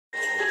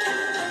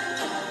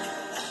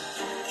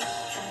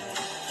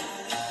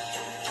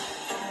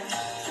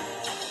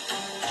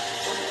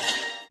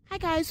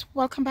guys,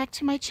 welcome back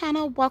to my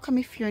channel. Welcome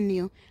if you're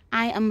new.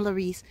 I am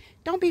Larice.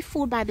 Don't be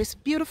fooled by this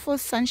beautiful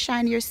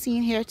sunshine you're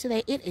seeing here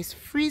today. It is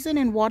freezing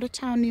in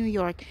Watertown, New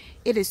York.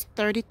 It is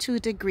 32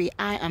 degrees.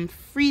 I am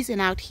freezing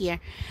out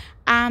here.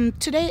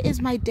 Today is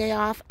my day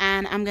off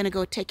and I'm gonna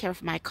go take care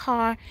of my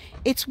car.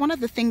 It's one of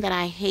the things that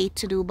I hate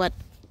to do, but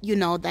you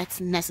know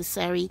that's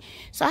necessary.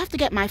 So I have to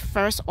get my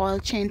first oil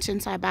change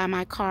since I buy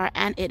my car,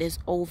 and it is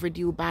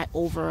overdue by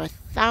over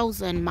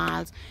 1,000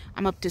 miles.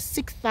 I'm up to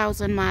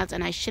 6,000 miles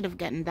and I should have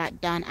gotten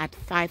that done at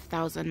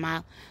 5,000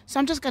 miles. So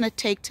I'm just gonna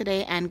take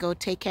today and go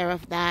take care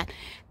of that.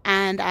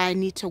 And I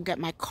need to get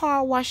my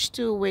car washed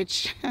too,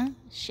 which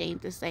shame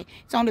to say,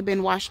 it's only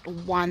been washed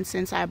once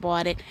since I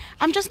bought it.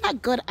 I'm just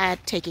not good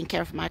at taking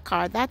care of my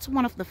car. That's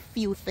one of the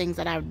few things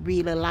that I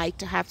really like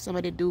to have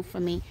somebody do for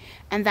me,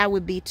 and that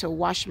would be to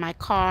wash my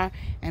car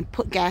and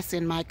put gas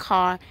in my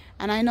car.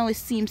 And I know it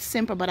seems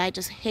simple, but I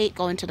just hate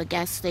going to the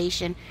gas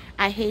station.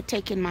 I hate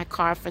taking my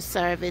car for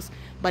service,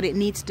 but it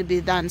needs to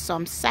be done. So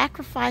I'm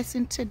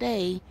sacrificing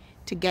today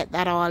to get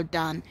that all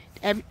done.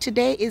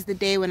 Today is the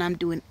day when I'm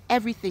doing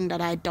everything that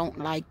I don't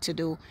like to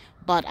do,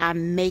 but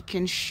I'm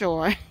making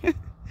sure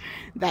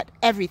that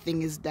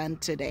everything is done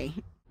today.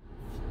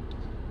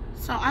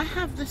 So I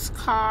have this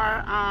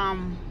car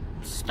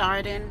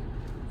starting,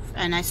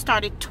 and I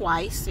started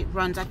twice. It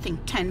runs, I think,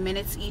 10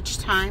 minutes each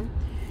time.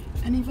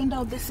 And even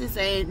though this is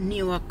a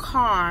newer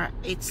car,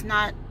 it's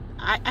not,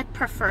 I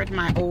preferred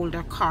my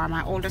older car,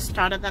 my older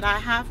starter that I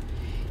have,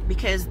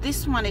 because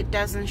this one, it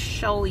doesn't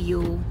show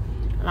you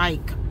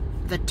like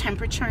the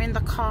temperature in the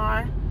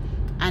car,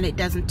 and it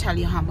doesn't tell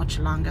you how much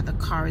longer the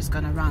car is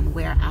going to run,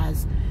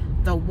 whereas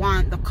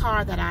the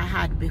car that I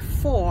had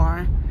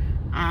before,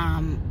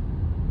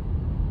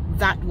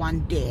 that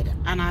one did,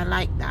 and I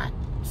like that.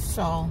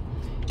 So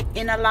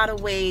in a lot of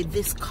ways,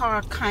 this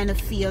car kind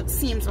of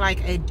seems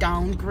like a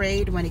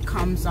downgrade when it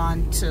comes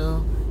on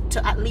to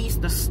at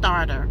least the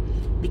starter,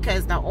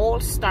 because the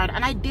old starter,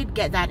 and I did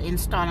get that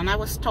installed, and I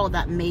was told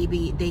that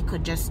maybe they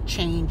could just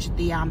change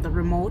the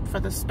remote for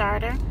the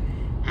starter,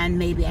 and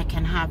maybe I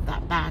can have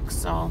that back.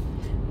 So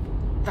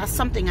that's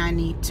something I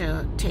need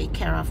to take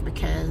care of,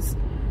 because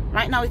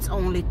right now it's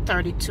only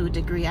 32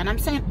 degrees, and I'm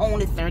saying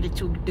only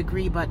 32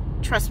 degrees, but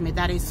trust me,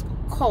 that is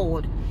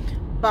cold.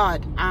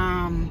 But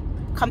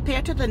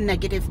compared to the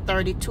negative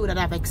 32 that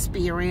I've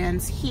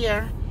experienced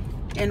here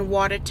in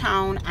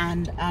Watertown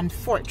and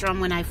Fort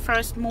Drum when I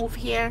first moved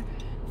here,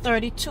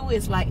 32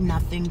 is like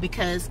nothing.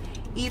 Because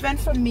even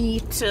for me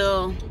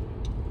to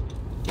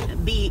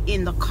be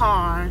in the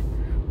car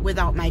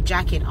without my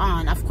jacket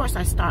on, of course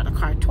I start the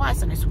car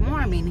twice and it's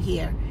warm in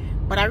here,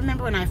 but I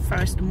remember when I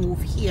first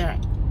moved here,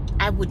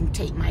 I wouldn't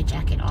take my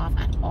jacket off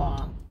at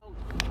all.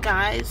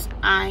 Guys,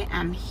 I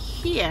am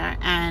here,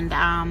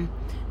 and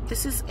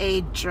this is a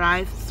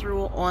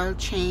drive-through oil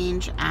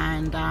change,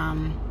 and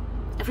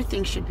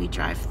everything should be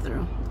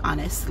drive-through,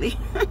 honestly.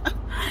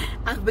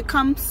 I've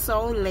become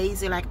so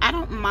lazy. Like, I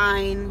don't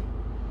mind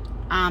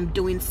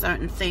doing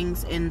certain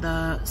things in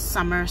the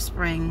summer,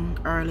 spring,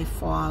 early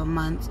fall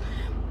months,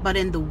 but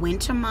in the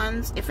winter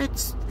months, if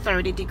it's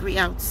 30 degrees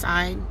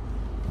outside,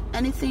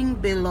 anything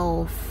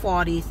below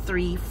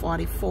 43,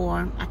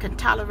 44, I can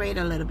tolerate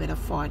a little bit of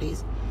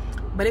 40s.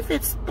 But if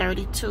it's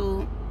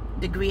 32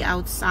 degrees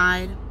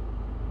outside,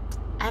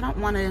 I don't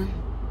want to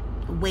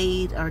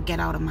wait or get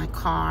out of my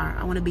car.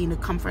 I want to be in the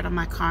comfort of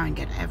my car and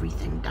get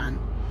everything done.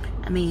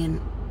 I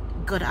mean,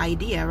 good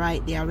idea,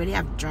 right? They already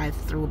have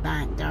drive-through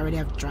bank. They already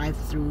have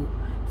drive-through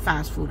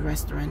fast food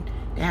restaurant.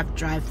 They have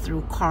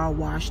drive-through car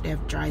wash. They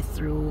have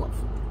drive-through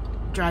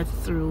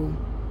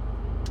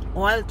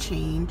oil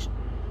change.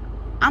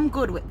 I'm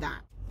good with that.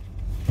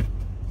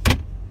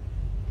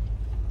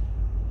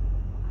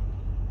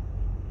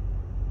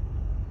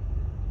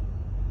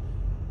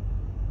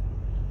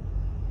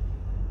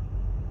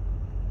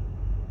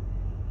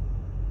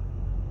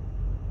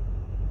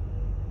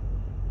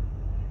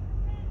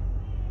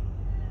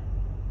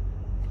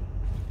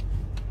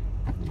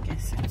 I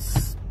guess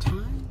it's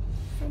time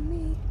for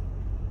me.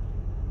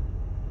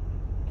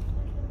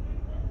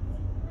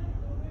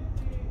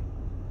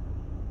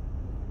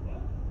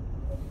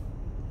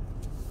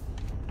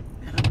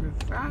 Gotta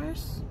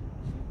reverse.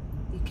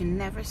 You can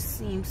never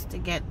seems to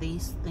get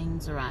these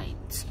things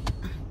right.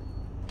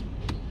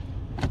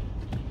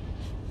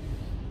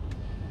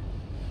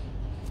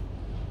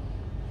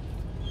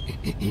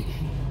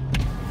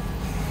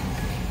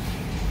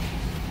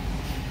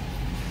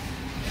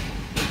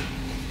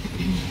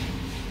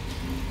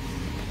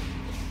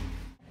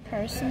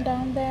 Person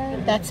down there,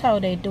 that's how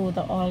they do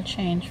the oil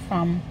change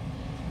from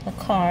the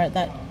car.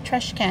 That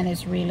trash can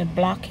is really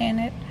blocking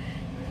it,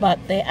 but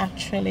they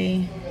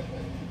actually,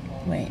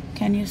 wait,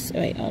 can you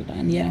wait, hold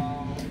on,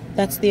 yeah,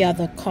 that's the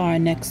other car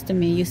next to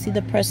me. You see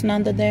the person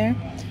under there?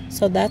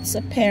 So that's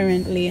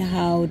apparently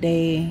how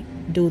they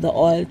do the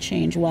oil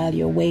change while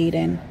you're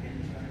waiting.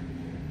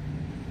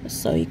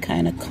 So he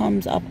kind of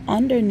comes up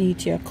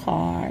underneath your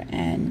car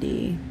and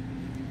he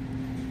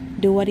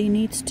do what he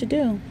needs to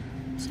do.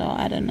 So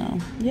I don't know.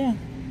 Yeah,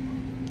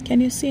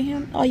 can you see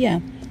him? Oh yeah,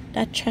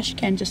 that trash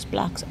can just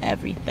blocks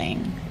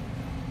everything.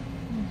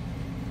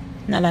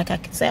 Not like I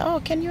could say, oh,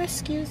 can you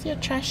excuse your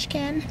trash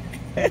can?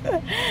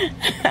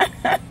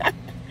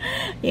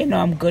 You know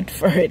I'm good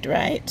for it,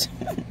 right?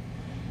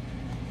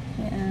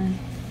 Yeah.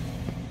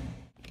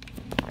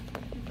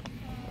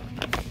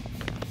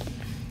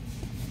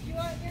 You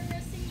want your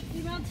receipt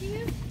emailed to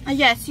you?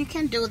 Yes, you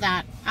can do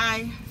that.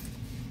 Is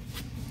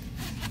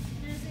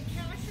it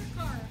cash or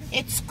card?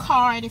 It's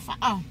card. If I,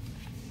 oh,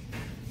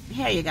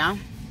 here you go.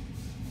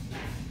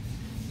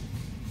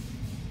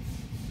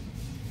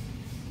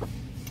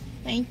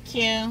 Thank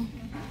you.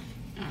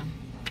 Oh.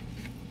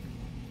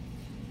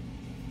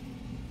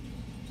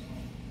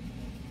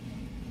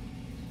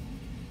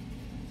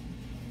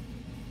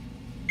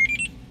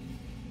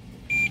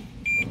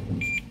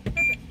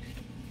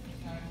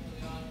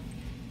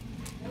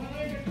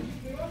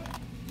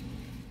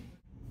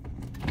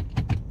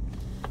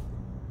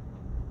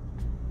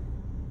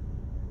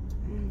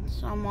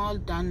 So I'm all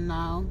done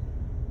now.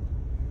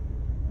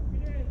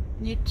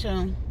 You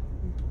too.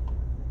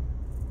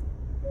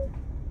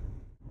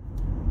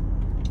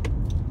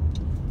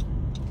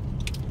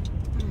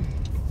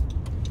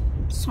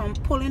 So I'm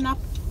pulling up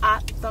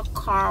at the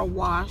car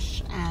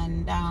wash,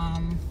 and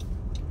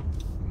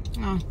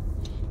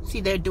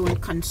see, they're doing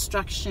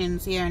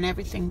constructions here and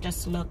everything.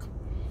 Just look,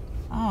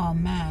 oh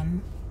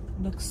man,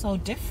 looks so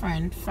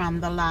different from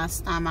the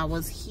last time I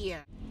was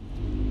here.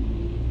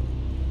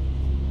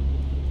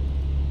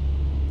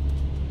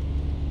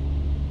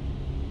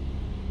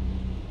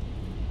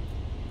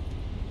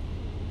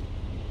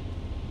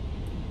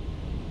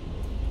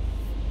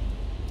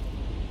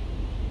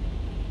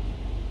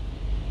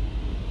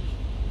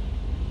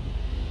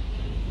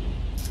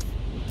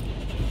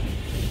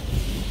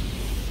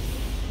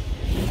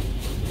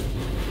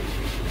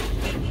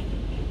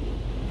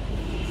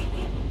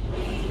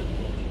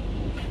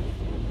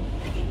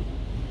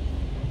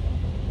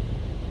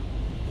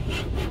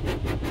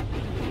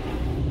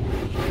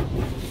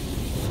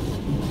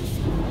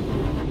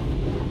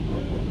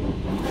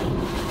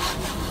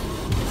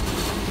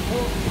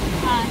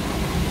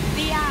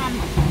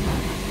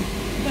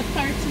 The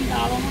 $13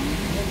 one.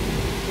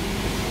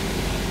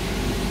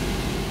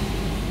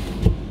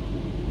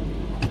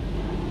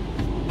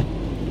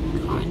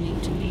 Car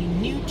need to be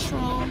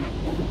neutral.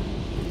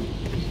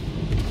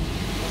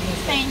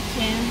 Thank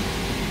you.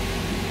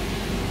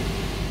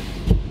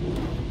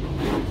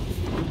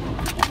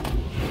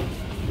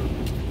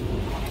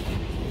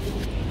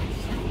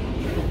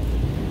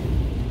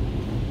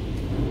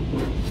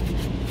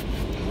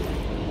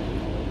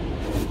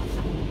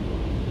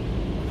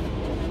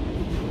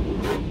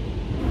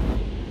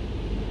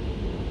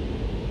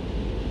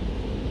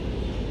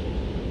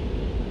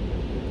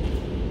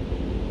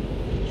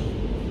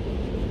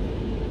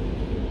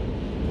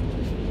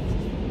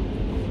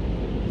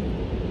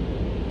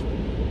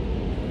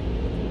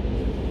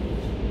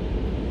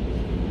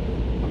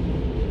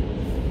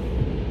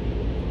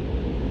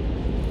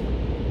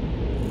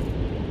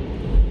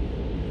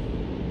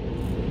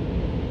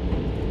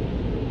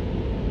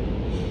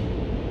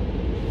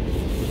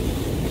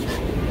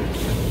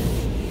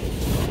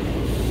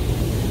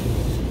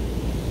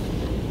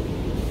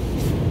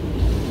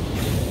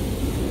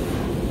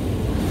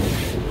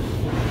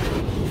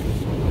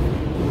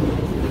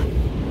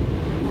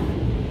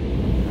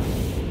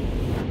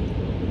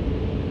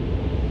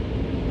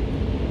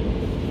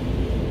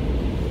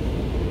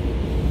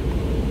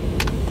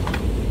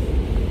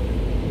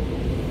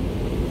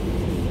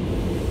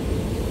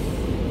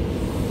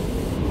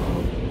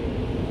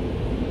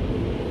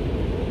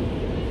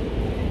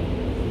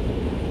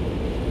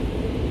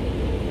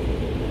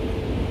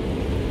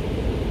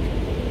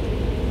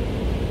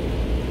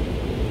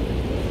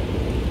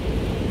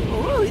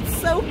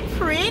 So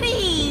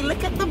pretty.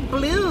 Look at the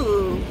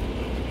blue.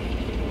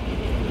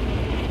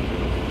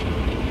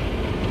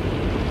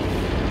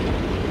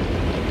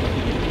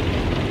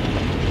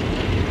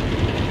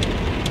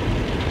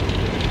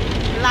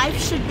 Life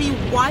should be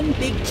one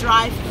big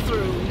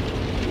drive-through.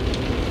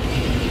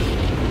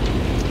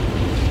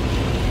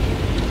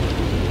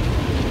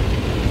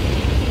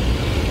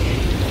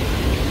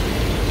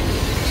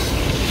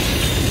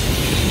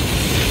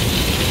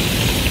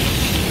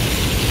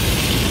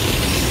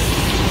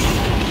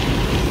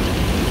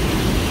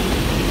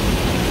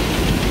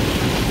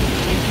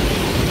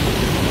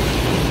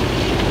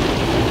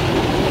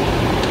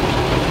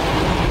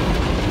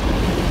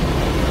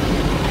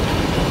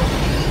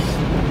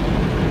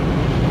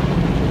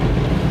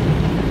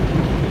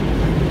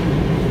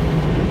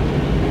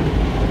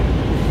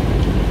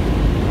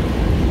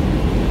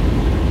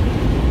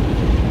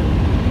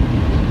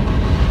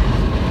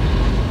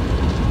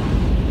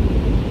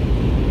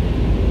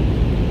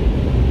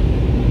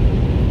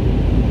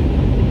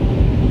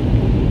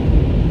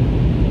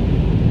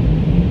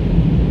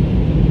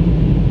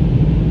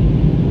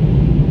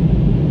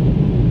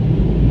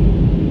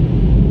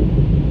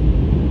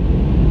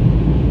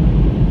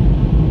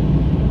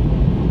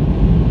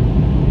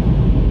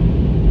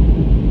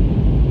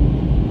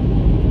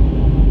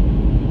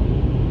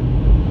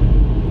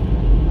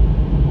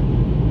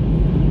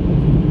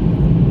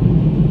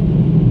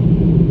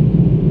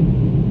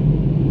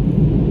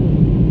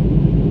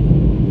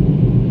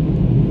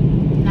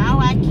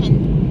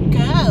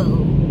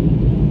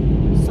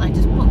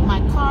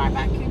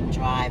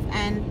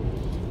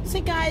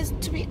 honestly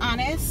guys, to be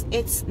honest,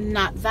 it's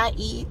not that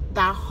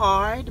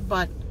hard,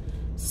 but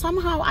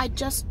somehow I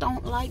just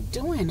don't like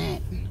doing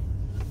it.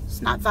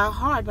 It's not that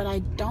hard, but I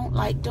don't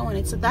like doing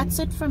it. So that's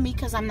it for me,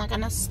 because I'm not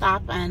gonna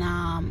stop.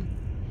 And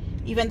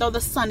even though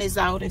the sun is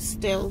out, it's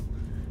still,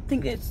 I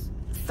think it's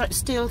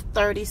still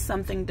 30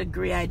 something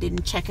degree. I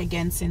didn't check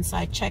again since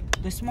I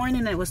checked this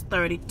morning. It was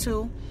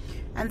 32.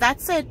 And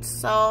that's it.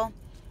 So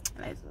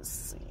let's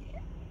see.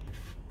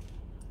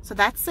 So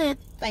that's it.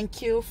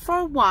 Thank you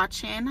for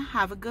watching.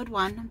 Have a good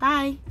one.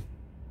 Bye.